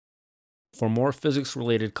For more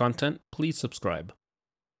physics-related content, please subscribe.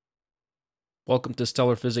 Welcome to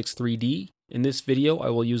Stellar Physics 3D. In this video, I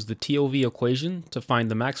will use the TOV equation to find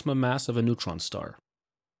the maximum mass of a neutron star.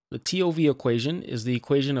 The TOV equation is the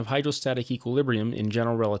equation of hydrostatic equilibrium in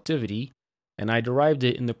general relativity, and I derived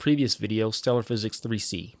it in the previous video, Stellar Physics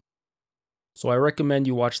 3C. So I recommend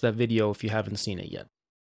you watch that video if you haven't seen it yet.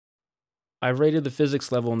 I've rated the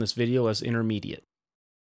physics level in this video as intermediate.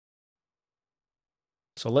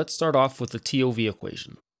 So let's start off with the TOV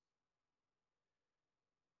equation.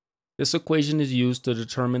 This equation is used to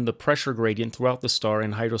determine the pressure gradient throughout the star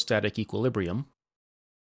in hydrostatic equilibrium.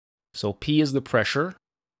 So P is the pressure,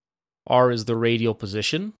 R is the radial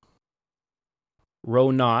position,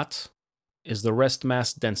 rho naught is the rest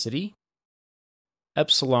mass density,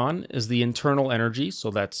 epsilon is the internal energy,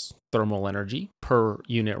 so that's thermal energy, per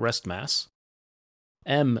unit rest mass,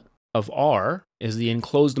 m of R is the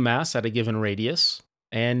enclosed mass at a given radius,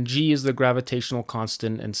 and g is the gravitational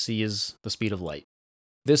constant and c is the speed of light.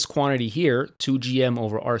 This quantity here, 2gm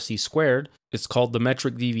over rc squared, is called the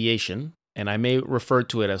metric deviation, and I may refer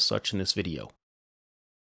to it as such in this video.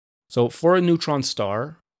 So for a neutron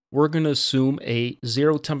star, we're going to assume a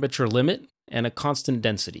zero temperature limit and a constant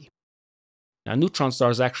density. Now neutron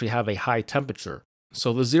stars actually have a high temperature,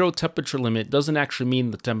 so the zero temperature limit doesn't actually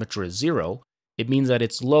mean the temperature is zero, it means that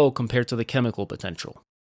it's low compared to the chemical potential.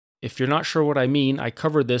 If you're not sure what I mean, I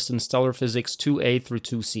covered this in Stellar Physics 2A through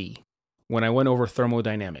 2C, when I went over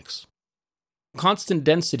thermodynamics. Constant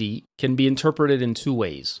density can be interpreted in two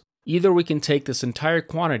ways. Either we can take this entire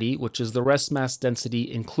quantity, which is the rest mass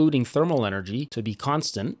density including thermal energy, to be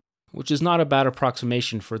constant, which is not a bad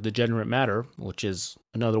approximation for degenerate matter, which is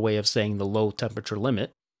another way of saying the low temperature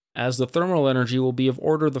limit, as the thermal energy will be of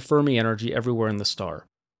order the Fermi energy everywhere in the star.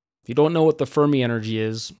 If you don't know what the Fermi energy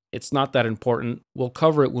is, it's not that important. We'll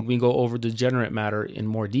cover it when we go over degenerate matter in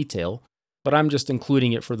more detail, but I'm just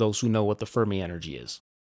including it for those who know what the Fermi energy is.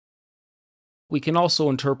 We can also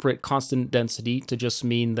interpret constant density to just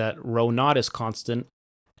mean that rho naught is constant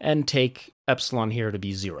and take epsilon here to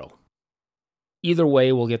be zero. Either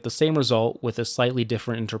way, we'll get the same result with a slightly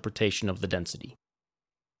different interpretation of the density.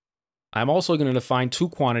 I'm also going to define two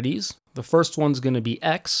quantities. The first one's going to be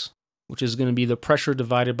x, which is going to be the pressure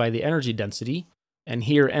divided by the energy density. And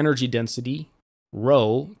here, energy density,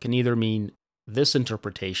 rho, can either mean this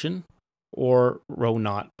interpretation or rho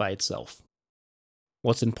naught by itself.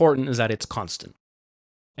 What's important is that it's constant.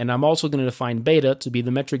 And I'm also going to define beta to be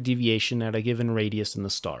the metric deviation at a given radius in the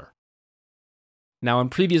star. Now, in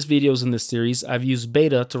previous videos in this series, I've used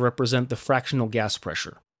beta to represent the fractional gas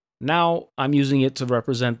pressure. Now, I'm using it to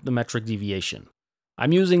represent the metric deviation.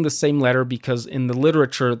 I'm using the same letter because in the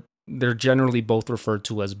literature, they're generally both referred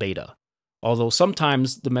to as beta, although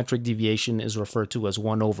sometimes the metric deviation is referred to as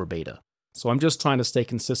 1 over beta. So I'm just trying to stay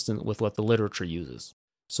consistent with what the literature uses.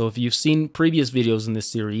 So if you've seen previous videos in this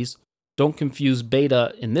series, don't confuse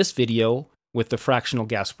beta in this video with the fractional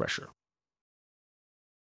gas pressure.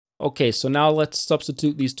 Okay, so now let's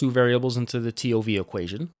substitute these two variables into the TOV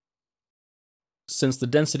equation. Since the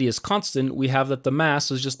density is constant, we have that the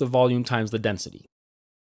mass is just the volume times the density.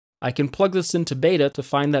 I can plug this into beta to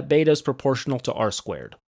find that beta is proportional to r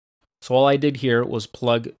squared. So all I did here was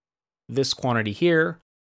plug this quantity here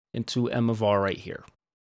into m of r right here.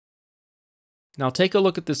 Now take a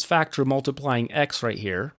look at this factor multiplying x right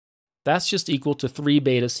here. That's just equal to 3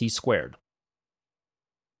 beta c squared.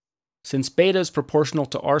 Since beta is proportional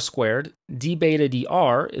to r squared, d beta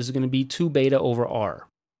dr is going to be 2 beta over r.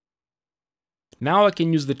 Now I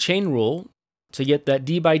can use the chain rule to get that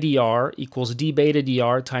d by dr equals d beta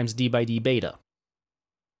dr times d by d beta.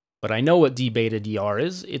 But I know what d beta dr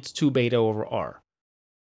is, it's 2 beta over r.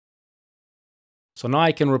 So now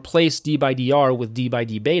I can replace d by dr with d by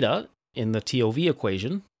d beta in the TOV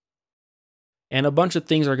equation, and a bunch of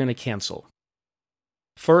things are going to cancel.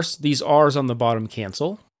 First, these r's on the bottom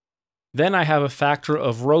cancel. Then I have a factor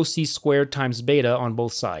of rho c squared times beta on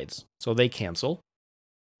both sides, so they cancel.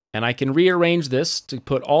 And I can rearrange this to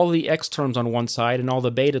put all the x terms on one side and all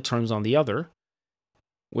the beta terms on the other,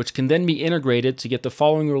 which can then be integrated to get the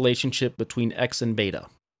following relationship between x and beta,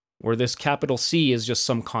 where this capital C is just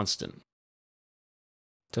some constant.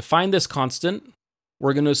 To find this constant,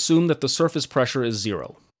 we're going to assume that the surface pressure is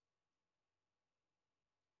 0.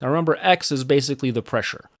 Now remember, x is basically the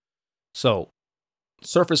pressure. So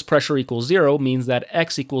surface pressure equals 0 means that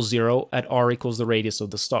x equals 0 at r equals the radius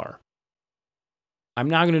of the star. I'm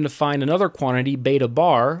now going to define another quantity, beta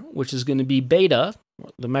bar, which is going to be beta,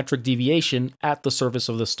 the metric deviation, at the surface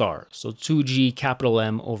of the star. So 2g capital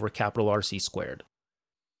M over capital RC squared.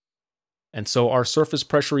 And so our surface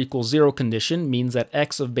pressure equals 0 condition means that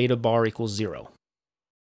x of beta bar equals 0.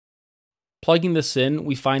 Plugging this in,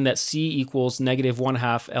 we find that C equals negative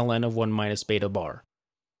 1/2 ln of 1 minus beta bar.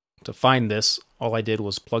 To find this, all I did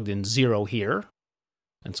was plugged in 0 here.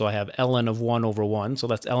 And so I have ln of 1 over 1, so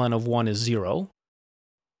that's ln of 1 is 0.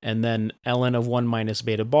 And then ln of 1 minus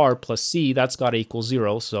beta bar plus C, that's got to equal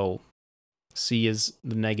 0, so C is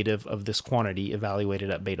the negative of this quantity evaluated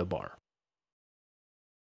at beta bar.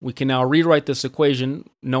 We can now rewrite this equation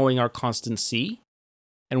knowing our constant C,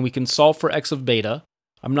 and we can solve for x of beta.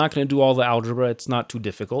 I'm not going to do all the algebra, it's not too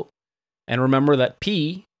difficult. And remember that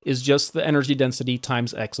P is just the energy density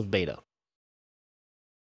times x of beta.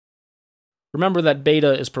 Remember that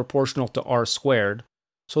beta is proportional to r squared,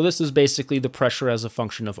 so this is basically the pressure as a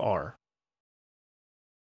function of r.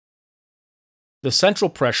 The central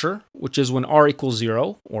pressure, which is when r equals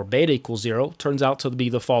 0, or beta equals 0, turns out to be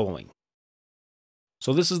the following.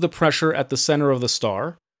 So this is the pressure at the center of the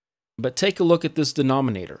star, but take a look at this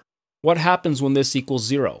denominator. What happens when this equals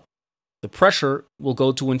 0? The pressure will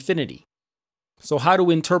go to infinity. So how do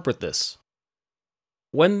we interpret this?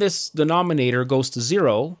 When this denominator goes to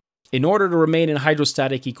 0, in order to remain in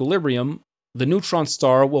hydrostatic equilibrium, the neutron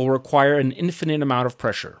star will require an infinite amount of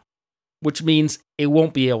pressure, which means it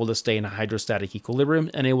won't be able to stay in a hydrostatic equilibrium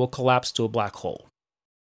and it will collapse to a black hole.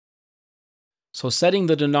 So setting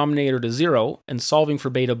the denominator to 0 and solving for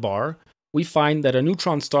beta bar, we find that a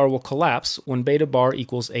neutron star will collapse when beta bar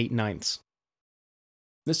equals 8/9.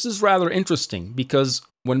 This is rather interesting because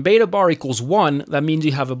when beta bar equals 1, that means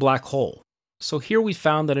you have a black hole. So here we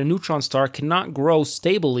found that a neutron star cannot grow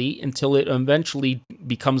stably until it eventually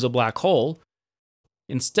becomes a black hole.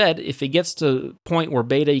 Instead, if it gets to the point where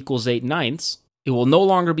beta equals 8/9, it will no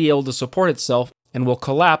longer be able to support itself and will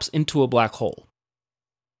collapse into a black hole.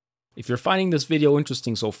 If you're finding this video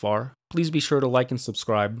interesting so far, please be sure to like and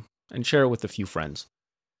subscribe and share it with a few friends.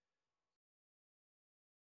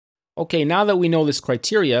 Okay, now that we know this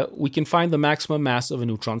criteria, we can find the maximum mass of a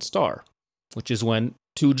neutron star, which is when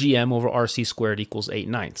 2gm over rc squared equals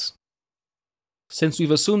 8/9. Since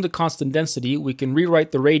we've assumed a constant density, we can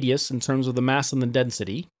rewrite the radius in terms of the mass and the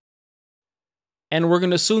density. And we're going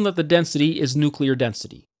to assume that the density is nuclear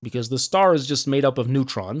density, because the star is just made up of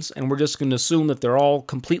neutrons, and we're just going to assume that they're all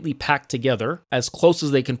completely packed together, as close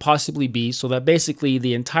as they can possibly be, so that basically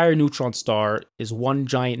the entire neutron star is one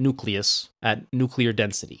giant nucleus at nuclear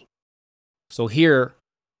density. So here,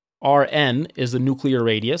 Rn is the nuclear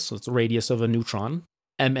radius, so it's the radius of a neutron.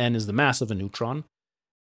 Mn is the mass of a neutron.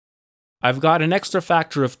 I've got an extra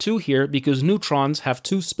factor of 2 here because neutrons have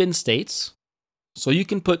 2 spin states. So you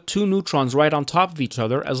can put 2 neutrons right on top of each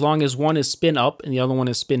other as long as one is spin up and the other one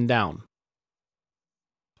is spin down.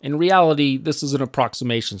 In reality, this is an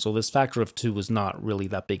approximation, so this factor of 2 is not really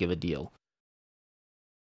that big of a deal.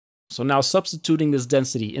 So now substituting this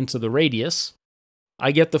density into the radius,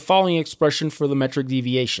 I get the following expression for the metric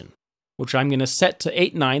deviation, which I'm going to set to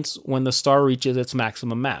 8/9 when the star reaches its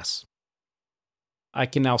maximum mass. I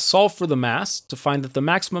can now solve for the mass to find that the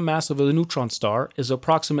maximum mass of a neutron star is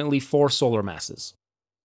approximately 4 solar masses.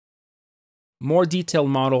 More detailed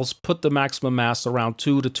models put the maximum mass around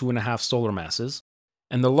 2 to 2.5 solar masses,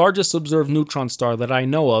 and the largest observed neutron star that I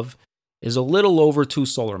know of is a little over 2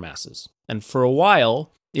 solar masses. And for a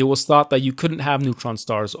while, it was thought that you couldn't have neutron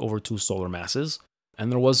stars over 2 solar masses, and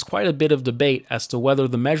there was quite a bit of debate as to whether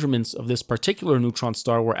the measurements of this particular neutron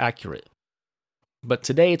star were accurate. But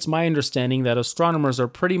today it's my understanding that astronomers are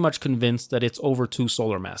pretty much convinced that it's over 2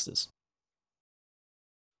 solar masses.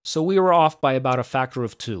 So we were off by about a factor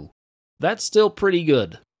of 2. That's still pretty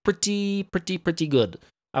good. Pretty good.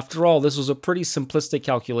 After all, this was a pretty simplistic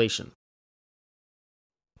calculation.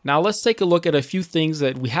 Now let's take a look at a few things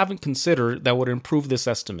that we haven't considered that would improve this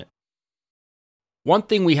estimate. One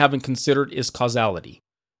thing we haven't considered is causality.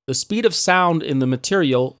 The speed of sound in the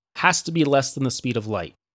material has to be less than the speed of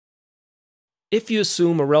light. If you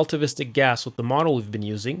assume a relativistic gas with the model we've been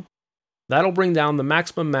using, that'll bring down the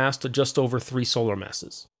maximum mass to just over 3 solar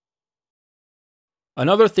masses.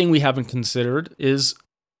 Another thing we haven't considered is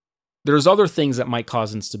there's other things that might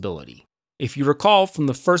cause instability. If you recall from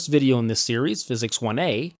the first video in this series, Physics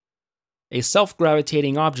 1a, a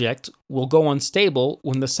self-gravitating object will go unstable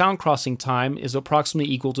when the sound crossing time is approximately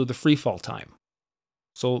equal to the freefall time.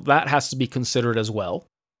 So that has to be considered as well.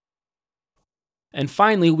 And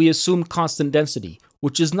finally, we assume constant density,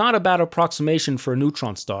 which is not a bad approximation for a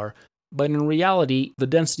neutron star, but in reality, the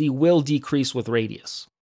density will decrease with radius.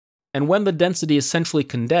 And when the density is centrally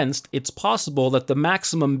condensed, it's possible that the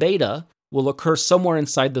maximum beta will occur somewhere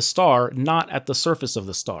inside the star, not at the surface of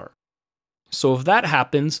the star. So if that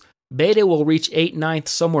happens, beta will reach 8/9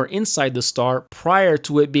 somewhere inside the star prior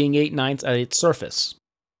to it being 8/9 at its surface.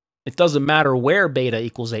 It doesn't matter where beta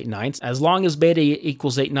equals 8/9, as long as beta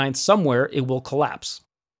equals 8/9 somewhere, it will collapse.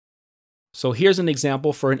 So here's an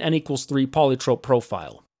example for an n equals 3 polytrope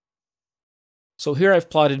profile. So here I've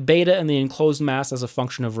plotted beta and the enclosed mass as a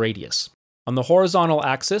function of radius. On the horizontal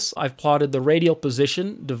axis, I've plotted the radial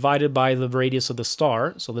position divided by the radius of the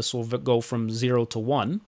star, so this will go from 0 to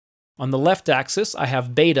 1. On the left axis, I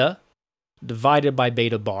have beta divided by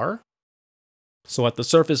beta bar. So at the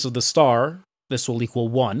surface of the star, this will equal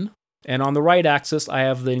 1. And on the right axis, I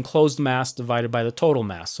have the enclosed mass divided by the total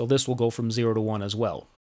mass, so this will go from 0 to 1 as well.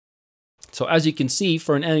 So as you can see,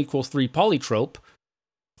 for an n equals 3 polytrope,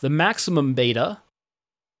 the maximum beta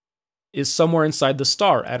is somewhere inside the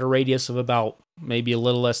star at a radius of about maybe a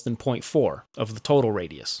little less than 0.4 of the total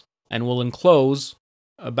radius, and will enclose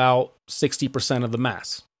about 60% of the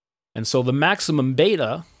mass. And so the maximum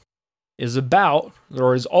beta is about,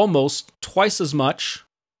 or is almost twice as much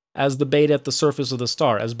as the beta at the surface of the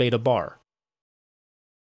star, as beta bar.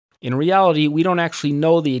 In reality, we don't actually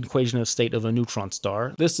know the equation of state of a neutron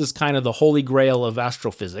star. This is kind of the holy grail of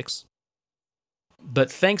astrophysics.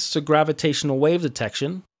 But thanks to gravitational wave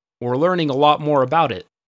detection, we're learning a lot more about it.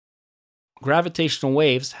 Gravitational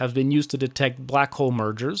waves have been used to detect black hole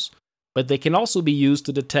mergers, but they can also be used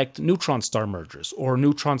to detect neutron star mergers, or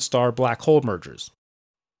neutron star black hole mergers.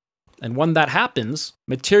 And when that happens,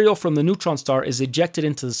 material from the neutron star is ejected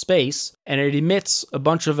into space, and it emits a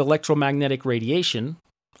bunch of electromagnetic radiation,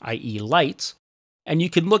 i.e. light, and you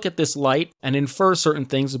can look at this light and infer certain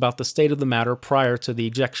things about the state of the matter prior to the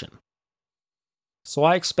ejection. So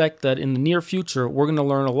I expect that in the near future, we're going to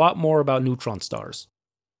learn a lot more about neutron stars.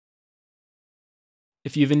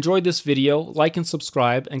 If you've enjoyed this video, like and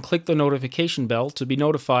subscribe, and click the notification bell to be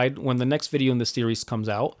notified when the next video in the series comes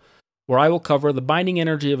out, where I will cover the binding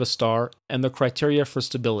energy of a star and the criteria for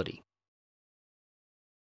stability.